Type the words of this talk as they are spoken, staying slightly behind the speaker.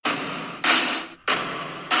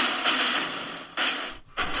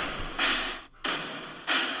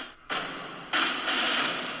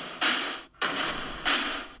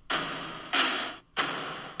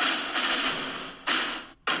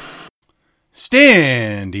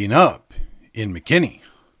Standing up in McKinney.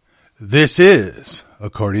 This is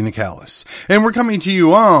According to Callus, and we're coming to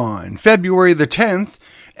you on February the 10th,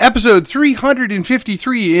 episode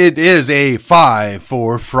 353. It is a 5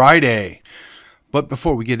 for Friday. But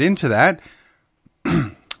before we get into that,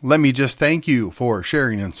 let me just thank you for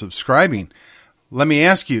sharing and subscribing. Let me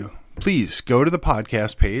ask you, please go to the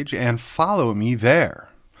podcast page and follow me there.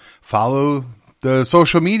 Follow the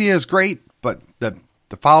social media is great, but the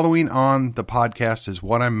following on the podcast is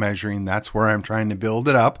what I'm measuring. That's where I'm trying to build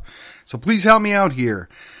it up. So please help me out here.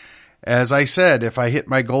 As I said, if I hit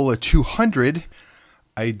my goal at 200,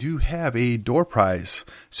 I do have a door prize.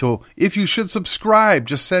 So if you should subscribe,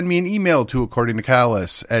 just send me an email to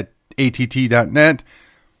accordingtocallus@att.net.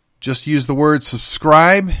 Just use the word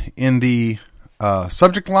subscribe in the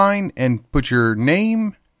subject line and put your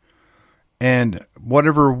name and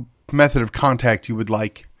whatever method of contact you would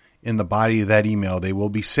like in the body of that email. They will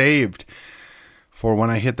be saved for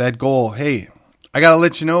when I hit that goal. Hey, I got to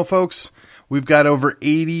let you know, folks, we've got over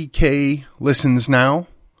 80K listens now.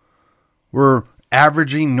 We're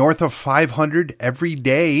averaging north of 500 every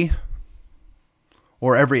day,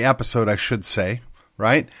 or every episode, I should say,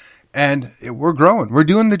 right? And we're growing. We're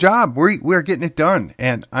doing the job. We're getting it done,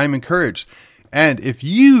 and I'm encouraged. And if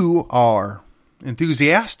you are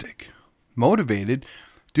enthusiastic, motivated,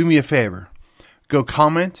 do me a favor. Go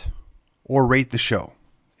comment or rate the show.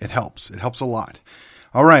 It helps. It helps a lot.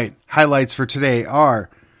 All right. Highlights for today are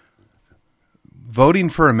voting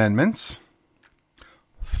for amendments,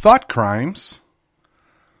 thought crimes,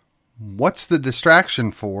 what's the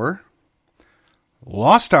distraction for,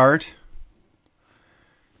 lost art,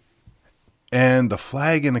 and the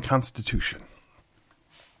flag and the Constitution.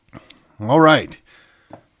 All right.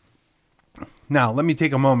 Now, let me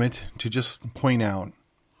take a moment to just point out,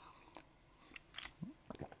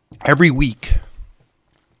 every week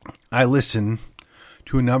I listen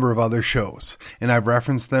to a number of other shows, and I've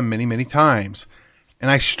referenced them many, many times.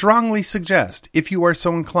 And I strongly suggest, if you are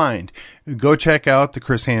so inclined, go check out the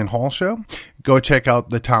Chris Ann Hall Show, go check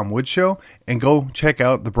out the Tom Wood Show, and go check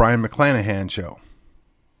out the Brian McClanahan Show.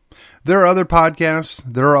 There are other podcasts,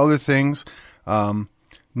 there are other things,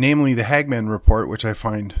 namely the Hagman Report, which I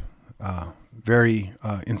find very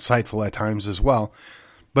insightful at times as well.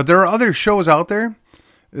 But there are other shows out there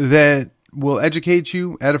that will educate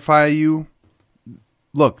you, edify you.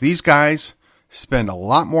 Look, these guys spend a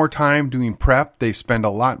lot more time doing prep. They spend a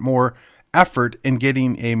lot more effort in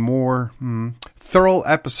getting a more thorough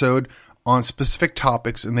episode on specific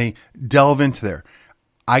topics, and they delve into there.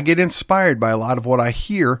 I get inspired by a lot of what I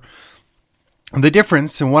hear. The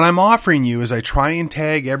difference in what I'm offering you is I try and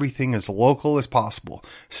tag everything as local as possible,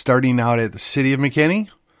 starting out at the city of McKinney,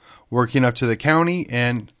 working up to the county,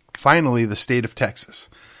 and finally the state of Texas.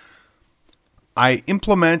 I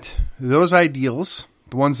implement those ideals,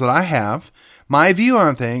 the ones that I have, my view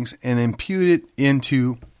on things, and impute it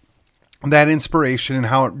into that inspiration and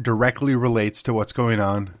how it directly relates to what's going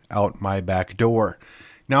on out my back door.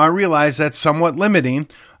 Now, I realize that's somewhat limiting.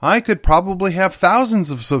 I could probably have thousands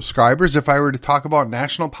of subscribers if I were to talk about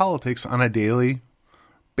national politics on a daily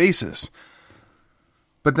basis.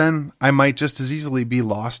 But then I might just as easily be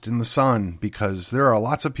lost in the sun, because there are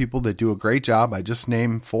lots of people that do a great job. I just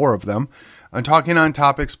named 4 of them. I'm talking on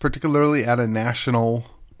topics particularly at a national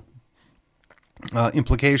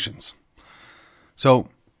implications. So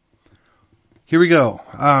here we go.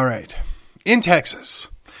 All right. In Texas,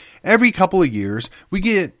 every couple of years, we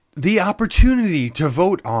get the opportunity to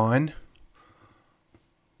vote on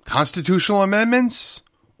constitutional amendments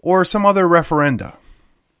or some other referenda.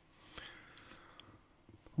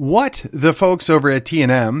 What the folks over at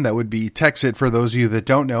TNM, that would be Texit for those of you that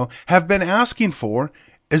don't know, have been asking for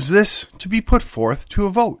is this to be put forth to a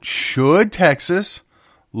vote. Should Texas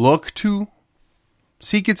look to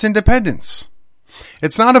seek its independence?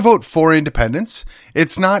 It's not a vote for independence.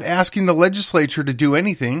 It's not asking the legislature to do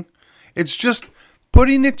anything. It's just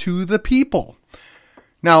putting it to the people.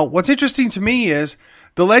 Now, what's interesting to me is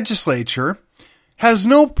the legislature has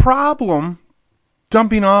no problem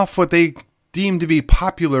dumping off what they deem to be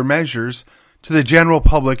popular measures to the general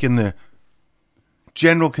public, and the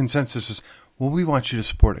general consensus is, well, we want you to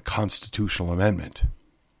support a constitutional amendment.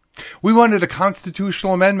 We wanted a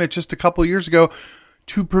constitutional amendment just a couple of years ago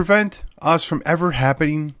to prevent us from ever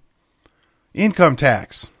having income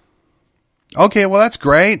tax. Okay, well, that's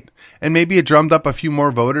great. And maybe it drummed up a few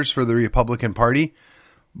more voters for the Republican Party.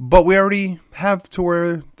 But we already have to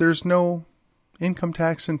where there's no income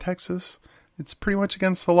tax in Texas. It's pretty much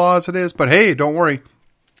against the law as it is. But hey, don't worry.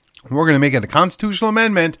 We're going to make it a constitutional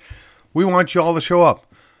amendment. We want you all to show up.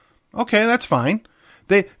 Okay, that's fine.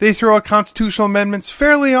 They throw out constitutional amendments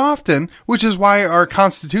fairly often, which is why our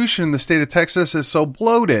Constitution in the state of Texas is so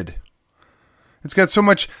bloated. It's got so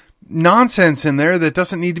much nonsense in there that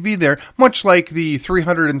doesn't need to be there, much like the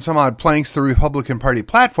 300 and some odd planks the Republican Party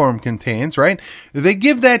platform contains, right? They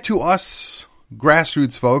give that to us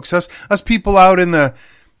grassroots folks, us people out in the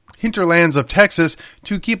hinterlands of Texas,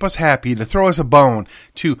 to keep us happy, to throw us a bone,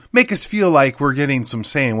 to make us feel like we're getting some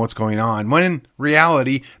say in what's going on, when in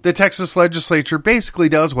reality, the Texas legislature basically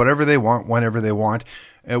does whatever they want, whenever they want,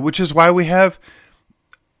 which is why we have,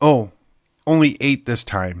 only 8 this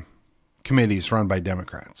time, committees run by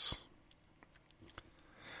Democrats.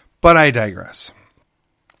 But I digress.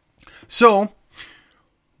 So,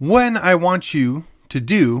 what I want you to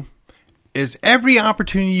do is every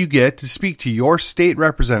opportunity you get to speak to your state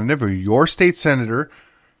representative or your state senator,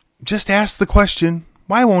 just ask the question,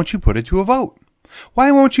 why won't you put it to a vote?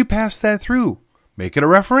 Why won't you pass that through? Make it a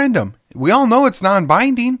referendum. We all know it's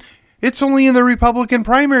non-binding. It's only in the Republican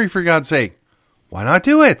primary, for God's sake. Why not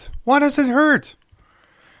do it? What does it hurt?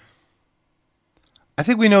 I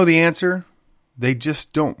think we know the answer. They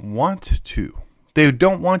just don't want to. They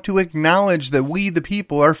don't want to acknowledge that we, the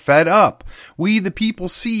people, are fed up. We, the people,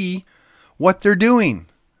 see what they're doing.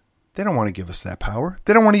 They don't want to give us that power.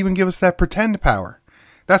 They don't want to even give us that pretend power.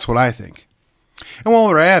 That's what I think. And while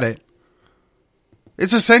we're at it,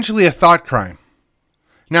 it's essentially a thought crime.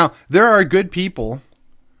 Now, there are good people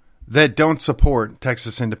that don't support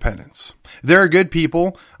Texas independence. There are good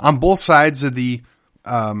people on both sides of the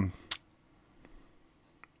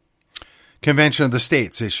Convention of the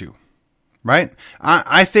States issue, right?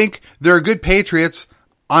 I think there are good patriots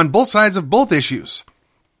on both sides of both issues.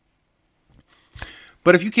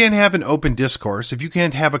 But if you can't have an open discourse, if you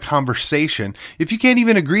can't have a conversation, if you can't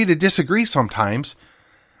even agree to disagree sometimes,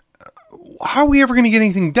 how are we ever going to get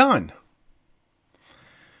anything done?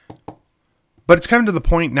 But it's come to the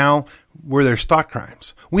point now where there's thought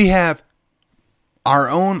crimes. We have our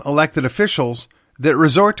own elected officials that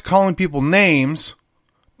resort to calling people names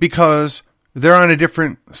because they're on a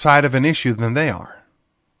different side of an issue than they are.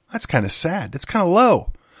 That's kind of sad. It's kind of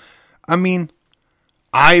low. I mean,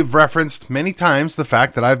 I've referenced many times the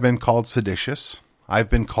fact that I've been called seditious. I've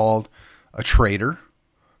been called a traitor.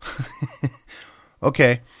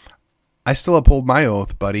 Okay, I still uphold my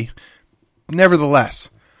oath, buddy.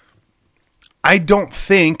 Nevertheless, I don't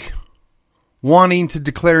think wanting to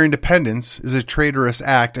declare independence is a traitorous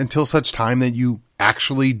act until such time that you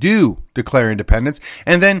actually do declare independence.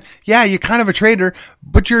 And then, yeah, you're kind of a traitor,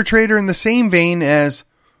 but you're a traitor in the same vein as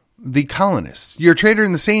the colonists. You're a traitor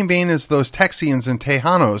in the same vein as those Texians and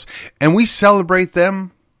Tejanos, and we celebrate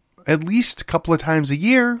them at least a couple of times a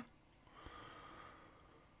year.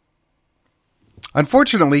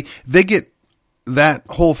 Unfortunately, they get that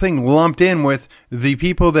whole thing lumped in with the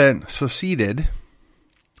people that seceded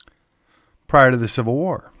prior to the Civil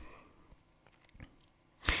War.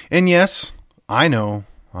 And yes, I know,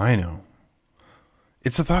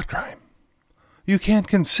 it's a thought crime. You can't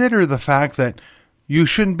consider the fact that you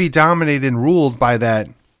shouldn't be dominated and ruled by that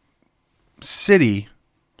city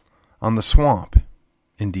on the swamp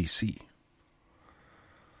in D.C.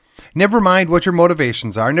 Never mind what your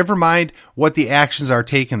motivations are. Never mind what the actions are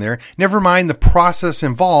taken there. Never mind the process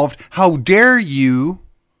involved. How dare you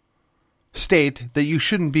state that you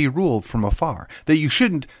shouldn't be ruled from afar, that you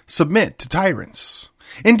shouldn't submit to tyrants.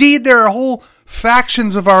 Indeed, there are whole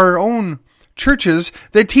factions of our own churches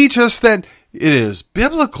that teach us that it is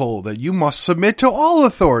biblical that you must submit to all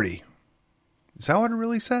authority. Is that what it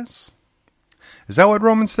really says? Is that what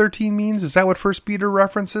Romans 13 means? Is that what 1 Peter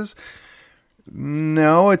references?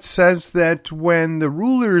 No, it says that when the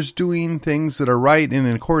ruler is doing things that are right and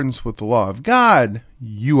in accordance with the law of God,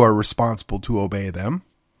 you are responsible to obey them.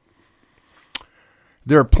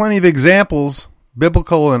 There are plenty of examples,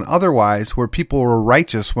 biblical and otherwise, where people were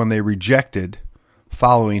righteous when they rejected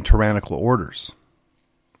following tyrannical orders.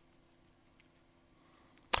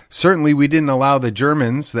 Certainly, we didn't allow the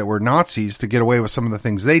Germans that were Nazis to get away with some of the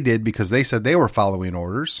things they did because they said they were following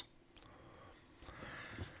orders.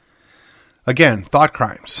 Again, thought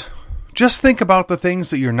crimes. Just think about the things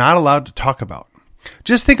that you're not allowed to talk about.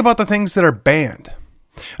 Just think about the things that are banned.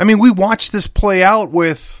 I mean, we watched this play out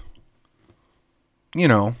with,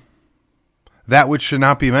 that which should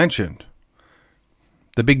not be mentioned.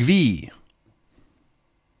 The big V.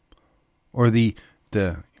 Or the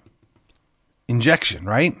injection,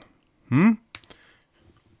 right?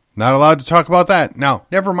 Not allowed to talk about that. Now,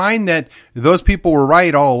 never mind that those people were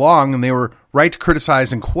right all along and they were right to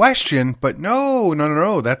criticize and question, but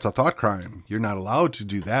no, that's a thought crime. You're not allowed to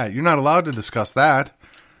do that. You're not allowed to discuss that.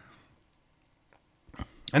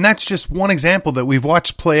 And that's just one example that we've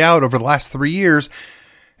watched play out over the last 3 years.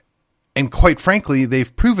 And quite frankly,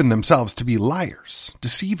 they've proven themselves to be liars,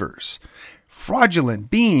 deceivers, fraudulent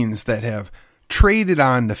beings that have traded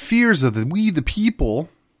on the fears of we the people.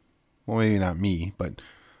 Well, maybe not me, but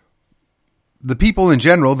the people in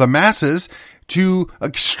general, the masses, to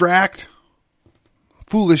extract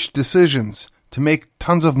foolish decisions, to make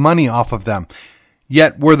tons of money off of them.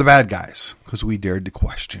 Yet we're the bad guys because we dared to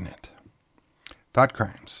question it. Thought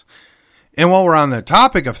crimes. And while we're on the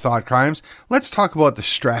topic of thought crimes, let's talk about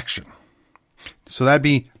distraction. So that'd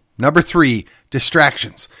be number 3,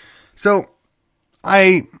 distractions. So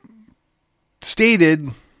I stated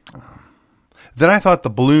that I thought the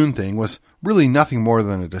balloon thing was really nothing more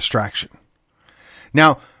than a distraction.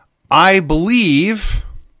 Now, I believe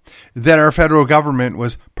that our federal government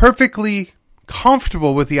was perfectly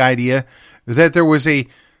comfortable with the idea that there was a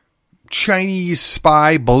Chinese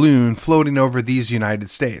spy balloon floating over these United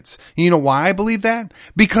States. You know why I believe that?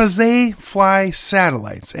 Because they fly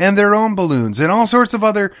satellites and their own balloons and all sorts of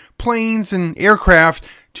other planes and aircraft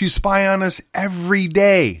to spy on us every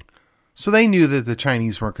day. So they knew that the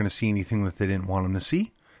Chinese weren't going to see anything that they didn't want them to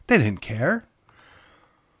see. They didn't care.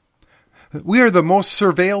 We are the most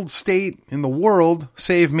surveilled state in the world,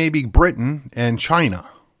 save maybe Britain and China.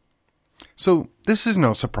 So this is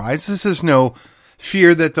no surprise. This is no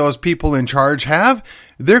fear that those people in charge have.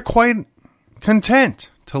 They're quite content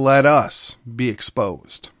to let us be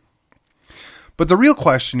exposed. But the real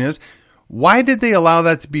question is, why did they allow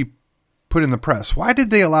that to be put in the press? Why did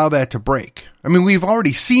they allow that to break? I mean, we've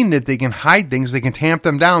already seen that they can hide things. They can tamp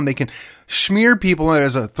them down. They can smear people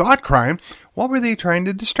as a thought crime. What were they trying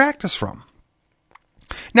to distract us from?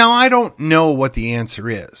 Now, I don't know what the answer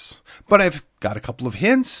is, but I've got a couple of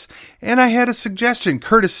hints, and I had a suggestion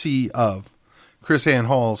courtesy of Chris Ann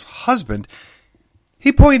Hall's husband.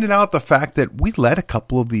 He pointed out the fact that we let a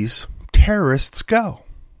couple of these terrorists go.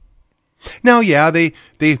 Now, yeah, they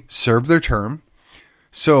served their term.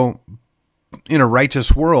 So in a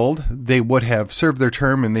righteous world, they would have served their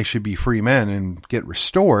term and they should be free men and get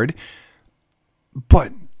restored.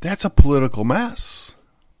 But that's a political mess.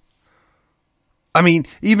 I mean,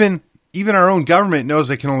 even our own government knows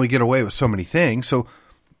they can only get away with so many things. So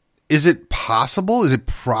is it possible? Is it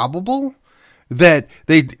probable that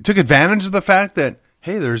they took advantage of the fact that,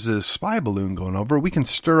 hey, there's this spy balloon going over. We can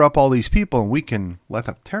stir up all these people and we can let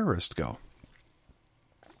the terrorist go.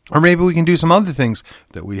 Or maybe we can do some other things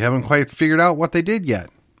that we haven't quite figured out what they did yet.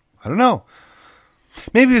 I don't know.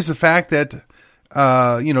 Maybe it's the fact that,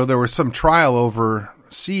 there was some trial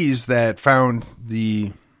overseas that found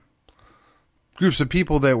the groups of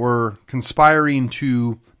people that were conspiring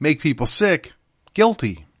to make people sick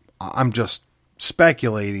guilty. I'm just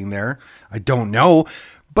speculating there. I don't know.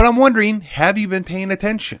 But I'm wondering, have you been paying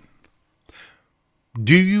attention?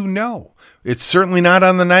 Do you know? It's certainly not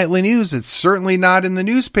on the nightly news. It's certainly not in the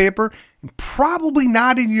newspaper. And probably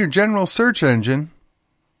not in your general search engine.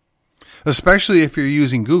 Especially if you're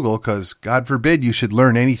using Google, because God forbid you should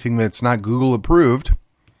learn anything that's not Google approved.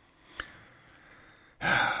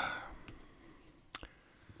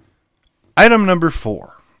 Item number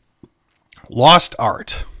 4. Lost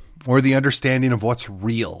art, or the understanding of what's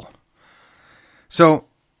real. So,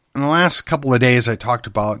 in the last couple of days, I talked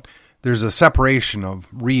about there's a separation of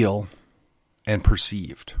real and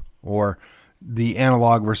perceived, or the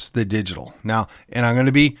analog versus the digital. Now, and I'm going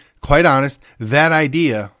to be quite honest, that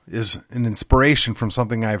idea is an inspiration from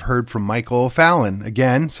something I've heard from Michael O'Fallon.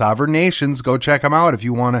 Again, Sovereign Nations, go check him out if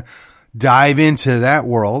you want to dive into that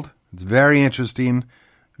world. It's very interesting,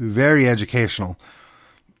 very educational.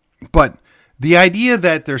 But the idea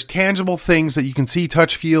that there's tangible things that you can see,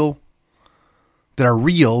 touch, feel, that are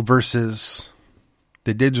real versus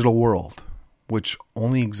the digital world, which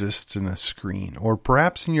only exists in a screen, or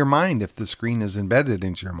perhaps in your mind if the screen is embedded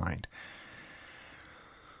into your mind.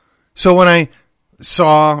 So when I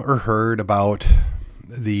saw or heard about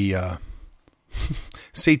the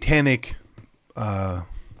satanic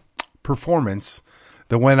performance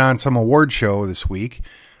that went on some award show this week,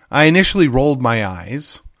 I initially rolled my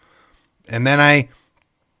eyes, and then I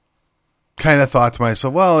kind of thought to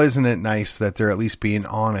myself, well, isn't it nice that they're at least being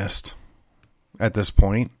honest at this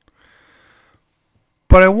point?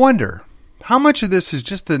 But I wonder, how much of this is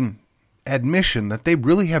just an admission that they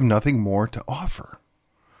really have nothing more to offer?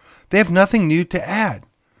 They have nothing new to add.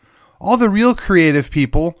 All the real creative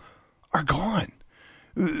people are gone.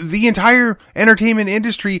 The entire entertainment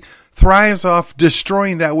industry thrives off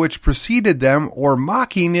destroying that which preceded them, or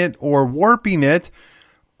mocking it, or warping it,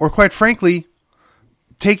 or quite frankly,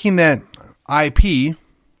 taking that IP,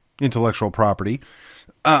 intellectual property,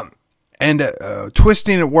 and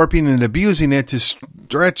twisting it, warping and abusing it to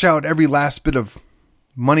stretch out every last bit of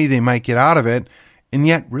money they might get out of it, and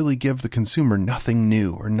yet really give the consumer nothing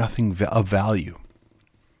new or nothing of value.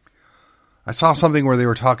 I saw something where they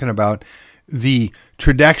were talking about the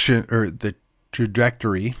trajectory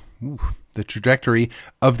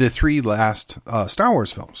of the 3 last Star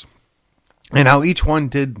Wars films, and how each one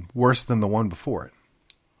did worse than the one before it.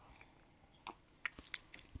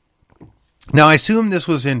 Now, I assume this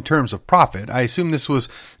was in terms of profit. I assume this was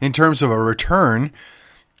in terms of a return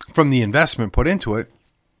from the investment put into it.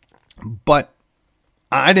 But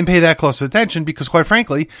I didn't pay that close attention because, quite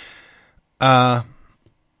frankly, I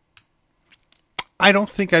don't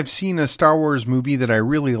think I've seen a Star Wars movie that I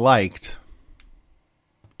really liked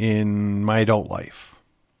in my adult life.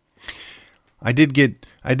 I did get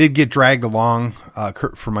dragged along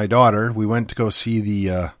for my daughter. We went to go see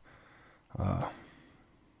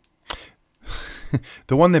the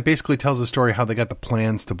one that basically tells the story how they got the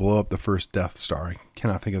plans to blow up the first Death Star. I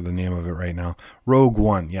cannot think of the name of it right now. Rogue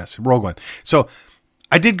One. Yes, Rogue One. So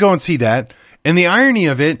I did go and see that. And the irony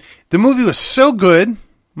of it, the movie was so good,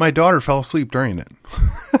 my daughter fell asleep during it.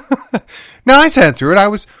 Now, I sat through it. I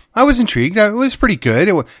was intrigued. It was pretty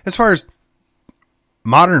good. As far as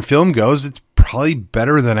modern film goes, it's probably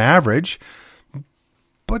better than average.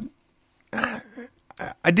 But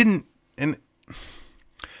I didn't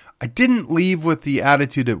leave with the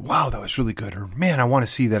attitude of, wow, that was really good, or man, I want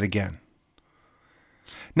to see that again.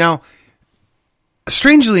 Now,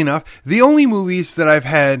 strangely enough, the only movies that I've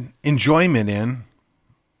had enjoyment in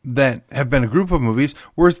that have been a group of movies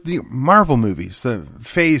were the Marvel movies, the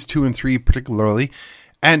Phase 2 and 3 particularly.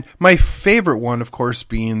 And my favorite one, of course,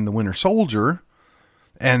 being The Winter Soldier,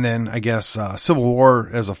 and then I guess Civil War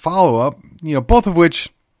as a follow-up, both of which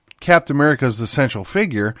Captain America is the central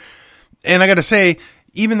figure. And I got to say,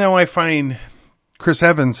 even though I find Chris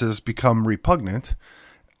Evans has become repugnant,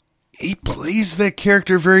 he plays that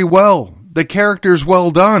character very well. The character's well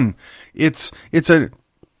done. It's a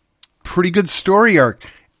pretty good story arc.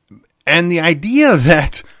 And the ideas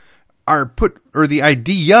that are put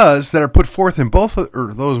forth in both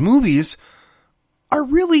of those movies are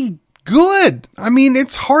really good. I mean,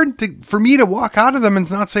 it's hard for me to walk out of them and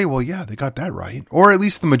not say, well, yeah, they got that right. Or at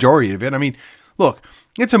least the majority of it. I mean, look,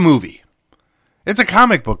 it's a movie. It's a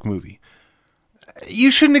comic book movie. You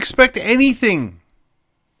shouldn't expect anything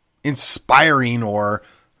inspiring or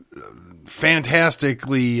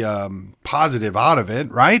fantastically positive out of it,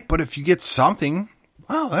 right? But if you get something,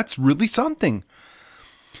 wow, that's really something.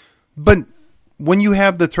 But when you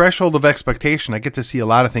have the threshold of expectation, I get to see a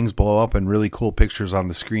lot of things blow up and really cool pictures on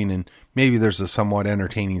the screen, and maybe there's a somewhat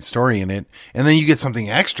entertaining story in it, and then you get something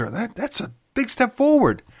extra. That's a big step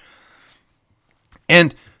forward.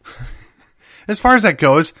 And as far as that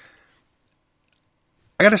goes,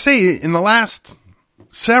 I got to say, in the last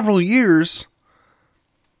several years,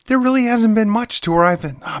 there really hasn't been much to where I've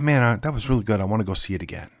been, oh man, that was really good. I want to go see it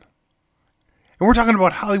again. And we're talking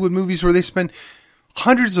about Hollywood movies where they spend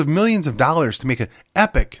hundreds of millions of dollars to make an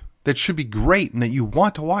epic that should be great and that you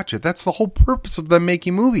want to watch it. That's the whole purpose of them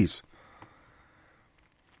making movies.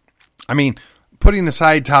 I mean, putting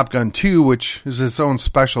aside Top Gun 2, which is its own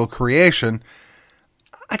special creation,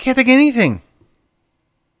 I can't think of anything.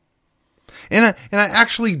 And I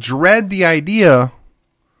actually dread the idea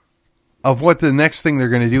of what the next thing they're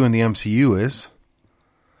going to do in the MCU is.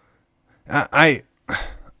 I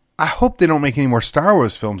hope they don't make any more Star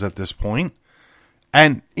Wars films at this point.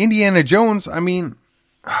 And Indiana Jones, I mean,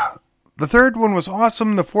 the third one was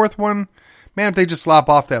awesome. The fourth one, man, if they just slop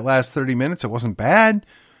off that last 30 minutes, it wasn't bad.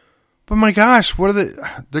 But my gosh,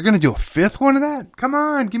 they're going to do a fifth one of that? Come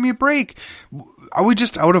on, give me a break. Are we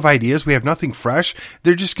just out of ideas? We have nothing fresh.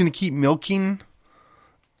 They're just going to keep milking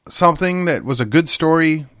something that was a good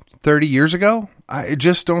story 30 years ago. I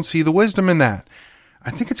just don't see the wisdom in that.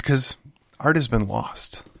 I think it's because art has been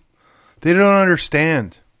lost. They don't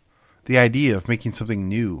understand the idea of making something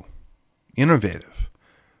new, innovative.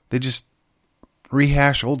 They just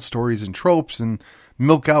rehash old stories and tropes and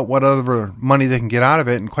milk out whatever money they can get out of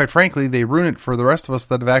it. And quite frankly, they ruin it for the rest of us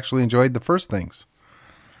that have actually enjoyed the first things.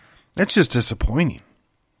 That's just disappointing.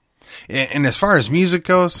 And as far as music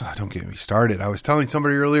goes, don't get me started. I was telling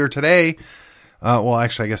somebody earlier today, well,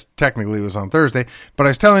 actually, I guess technically it was on Thursday, but I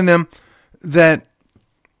was telling them that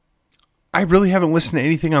I really haven't listened to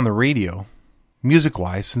anything on the radio,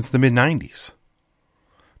 music-wise, since the mid-90s.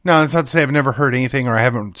 Now, that's not to say I've never heard anything or I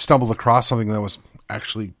haven't stumbled across something that was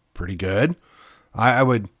actually pretty good. I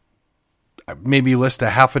would maybe list a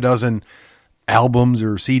half a dozen albums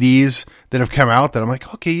or CDs that have come out that I'm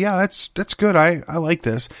like, okay, yeah, that's good. I like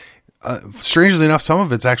this. Strangely enough, some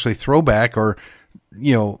of it's actually throwback or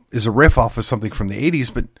is a riff off of something from the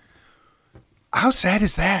 80s, but how sad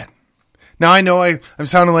is that? Now, I know I'm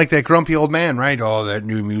sounding like that grumpy old man, right? Oh, that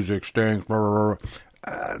new music stinks. Blah, blah,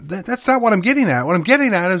 blah. That's not what I'm getting at. What I'm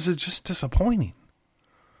getting at is it's just disappointing.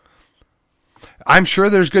 I'm sure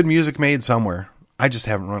there's good music made somewhere. I just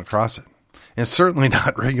haven't run across it. And it's certainly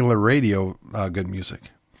not regular radio good music.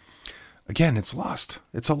 Again, it's lost.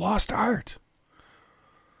 It's a lost art.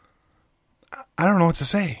 I don't know what to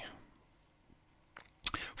say.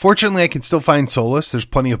 Fortunately, I can still find solace. There's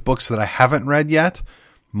plenty of books that I haven't read yet.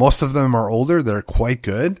 Most of them are older. They're quite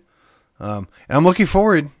good. And I'm looking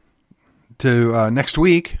forward to next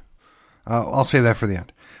week. I'll save that for the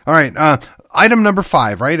end. All right. Item number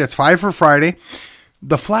 5, right? It's 5 for Friday.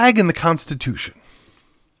 The flag and the Constitution.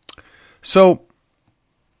 So,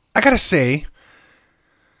 I gotta say,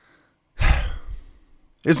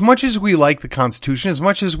 as much as we like the Constitution, as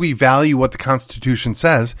much as we value what the Constitution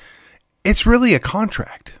says, it's really a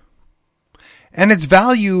contract. And its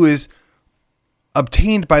value is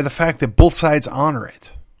obtained by the fact that both sides honor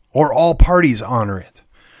it, or all parties honor it.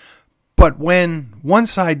 But when one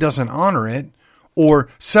side doesn't honor it, or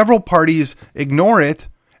several parties ignore it,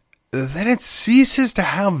 then it ceases to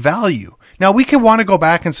have value. Now, we can want to go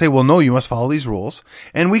back and say, well, no, you must follow these rules.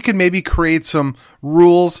 And we could maybe create some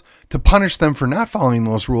rules to punish them for not following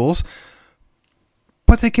those rules.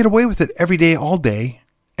 But they get away with it every day, all day.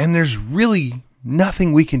 And there's really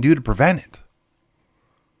nothing we can do to prevent it.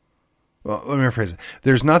 Well, let me rephrase it.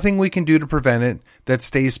 There's nothing we can do to prevent it that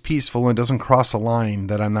stays peaceful and doesn't cross a line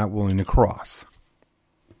that I'm not willing to cross.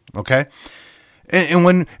 Okay? And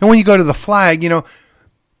when you go to the flag,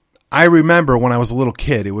 I remember when I was a little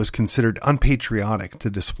kid, it was considered unpatriotic to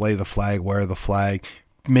display the flag, wear the flag,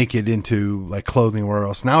 make it into like clothing or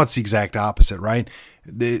else. Now it's the exact opposite, right?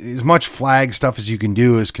 As much flag stuff as you can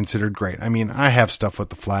do is considered great. I mean, I have stuff with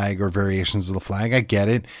the flag or variations of the flag. I get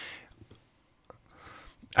it.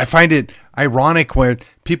 I find it ironic when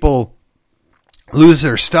people lose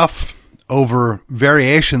their stuff over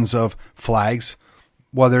variations of flags,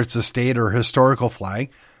 whether it's a state or historical flag,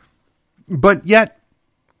 but yet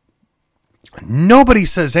nobody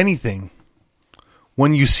says anything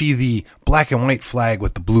when you see the black and white flag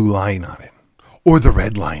with the blue line on it or the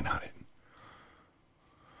red line on it.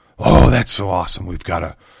 Oh, that's so awesome. We've got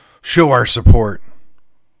to show our support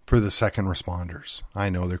for the second responders. I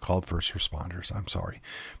know they're called first responders. I'm sorry.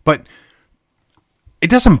 But it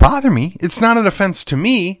doesn't bother me. It's not an offense to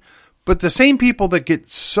me. But the same people that get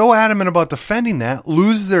so adamant about defending that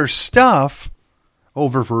lose their stuff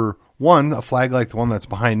over, for one, a flag like the one that's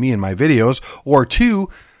behind me in my videos, or two,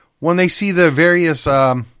 when they see the various,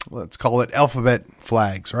 let's call it alphabet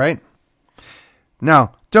flags, right?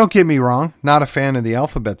 Now, don't get me wrong, not a fan of the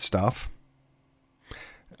alphabet stuff.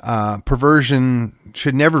 Perversion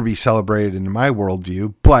should never be celebrated in my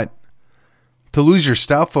worldview, but to lose your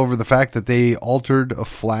stuff over the fact that they altered a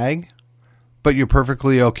flag, but you're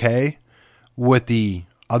perfectly okay with the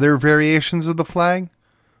other variations of the flag,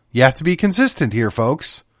 you have to be consistent here,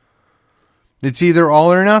 folks. It's either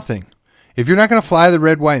all or nothing. If you're not going to fly the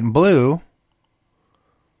red, white, and blue,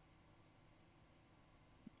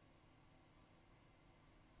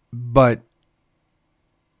 but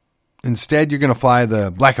instead you're going to fly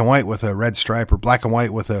the black and white with a red stripe or black and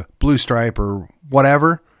white with a blue stripe or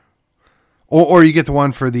whatever, or you get the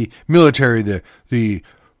one for the military, the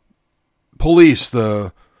police,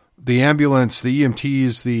 the ambulance, the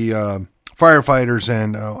EMTs, the firefighters,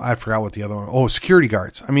 and I forgot what the other one. Oh, security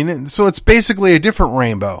guards. I mean, so it's basically a different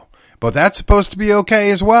rainbow, but that's supposed to be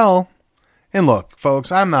okay as well. And look,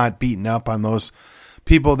 folks, I'm not beating up on those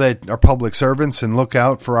people that are public servants and look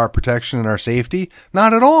out for our protection and our safety.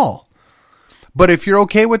 Not at all. But if you're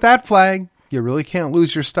okay with that flag, you really can't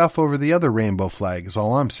lose your stuff over the other rainbow flag, is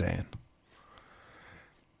all I'm saying.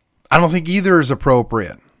 I don't think either is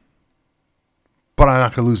appropriate, but I'm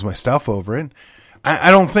not going to lose my stuff over it.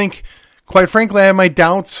 I don't think, quite frankly, I have my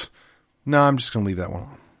doubts. No, I'm just going to leave that one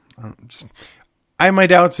alone. I have my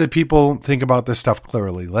doubts that people think about this stuff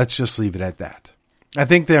clearly. Let's just leave it at that. I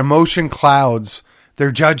think their emotion clouds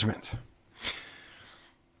their judgment.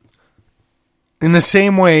 In the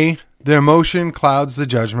same way, their emotion clouds the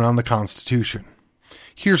judgment on the Constitution.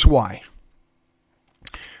 Here's why.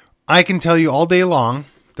 I can tell you all day long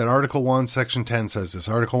that Article 1, Section 10 says this.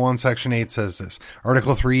 Article 1, Section 8 says this.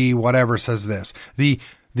 Article 3, whatever, says this. The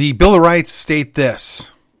Bill of Rights state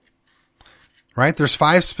this. Right? There's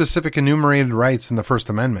 5 specific enumerated rights in the First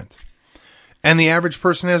Amendment. And the average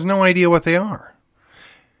person has no idea what they are.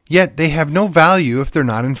 Yet they have no value if they're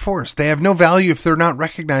not enforced. They have no value if they're not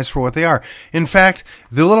recognized for what they are. In fact,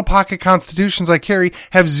 the little pocket constitutions I carry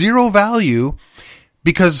have zero value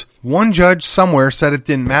because one judge somewhere said it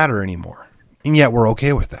didn't matter anymore. And yet we're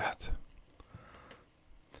okay with that.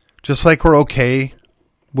 Just like we're okay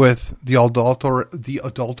with the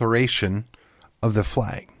adulteration of the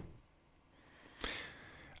flag.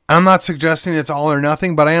 I'm not suggesting it's all or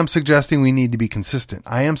nothing, but I am suggesting we need to be consistent.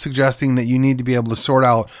 I am suggesting that you need to be able to sort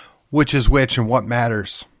out which is which and what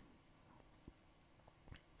matters.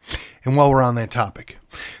 And while we're on that topic,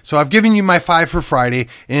 so I've given you my 5 for Friday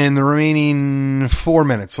in the remaining 4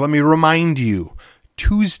 minutes. Let me remind you,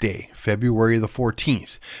 Tuesday, February the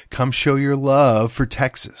 14th, come show your love for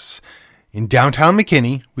Texas. In downtown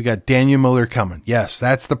McKinney, we got Daniel Miller coming. Yes,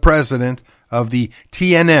 that's the president of the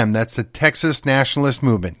TNM. That's the Texas Nationalist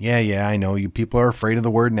Movement. Yeah, I know you people are afraid of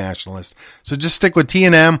the word nationalist. So just stick with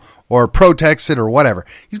TNM or pro-Texit or whatever.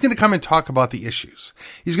 He's going to come and talk about the issues.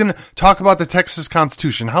 He's going to talk about the Texas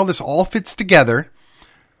Constitution, how this all fits together.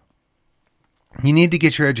 You need to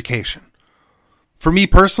get your education. For me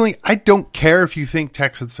personally, I don't care if you think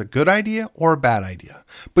Texas is a good idea or a bad idea,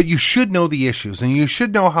 but you should know the issues and you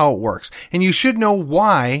should know how it works and you should know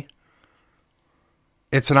why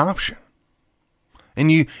it's an option.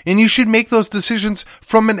 And you should make those decisions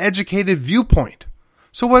from an educated viewpoint.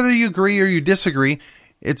 So whether you agree or you disagree,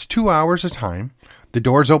 it's 2 hours of time. The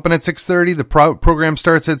doors open at 6:30. The program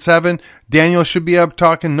starts at 7. Daniel should be up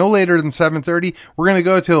talking no later than 7:30. We're going to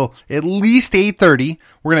go till at least 8:30.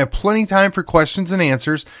 We're going to have plenty of time for questions and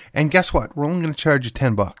answers. And guess what? We're only going to charge you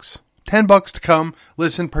 $10. $10 to come,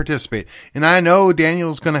 listen, participate. And I know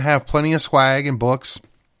Daniel's going to have plenty of swag and books.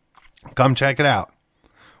 Come check it out.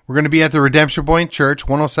 We're going to be at the Redemption Point Church,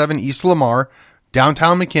 107 East Lamar,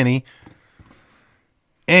 downtown McKinney.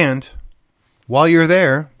 And while you're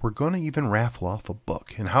there, we're going to even raffle off a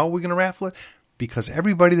book. And how are we going to raffle it? Because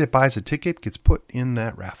everybody that buys a ticket gets put in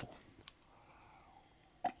that raffle.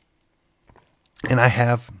 And I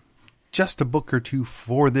have just a book or two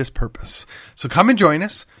for this purpose. So come and join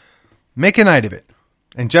us. Make a night of it.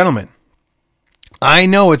 And gentlemen, I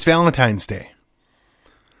know it's Valentine's Day.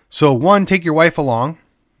 So one, take your wife along.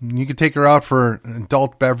 You could take her out for an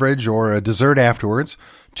adult beverage or a dessert afterwards.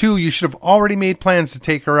 2, you should have already made plans to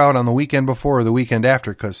take her out on the weekend before or the weekend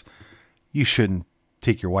after, because you shouldn't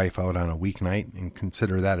take your wife out on a weeknight and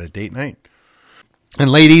consider that a date night.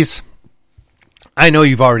 And ladies, I know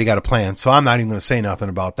you've already got a plan, so I'm not even going to say nothing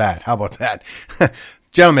about that. How about that?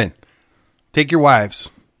 Gentlemen, take your wives.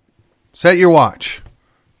 Set your watch.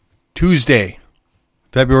 Tuesday,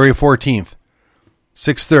 February 14th,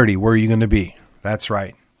 6:30. Where are you going to be? That's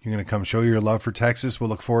right. You're going to come show your love for Texas. We'll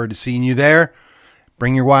look forward to seeing you there.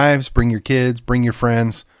 Bring your wives, bring your kids, bring your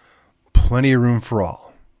friends. Plenty of room for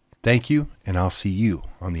all. Thank you, and I'll see you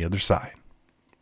on the other side.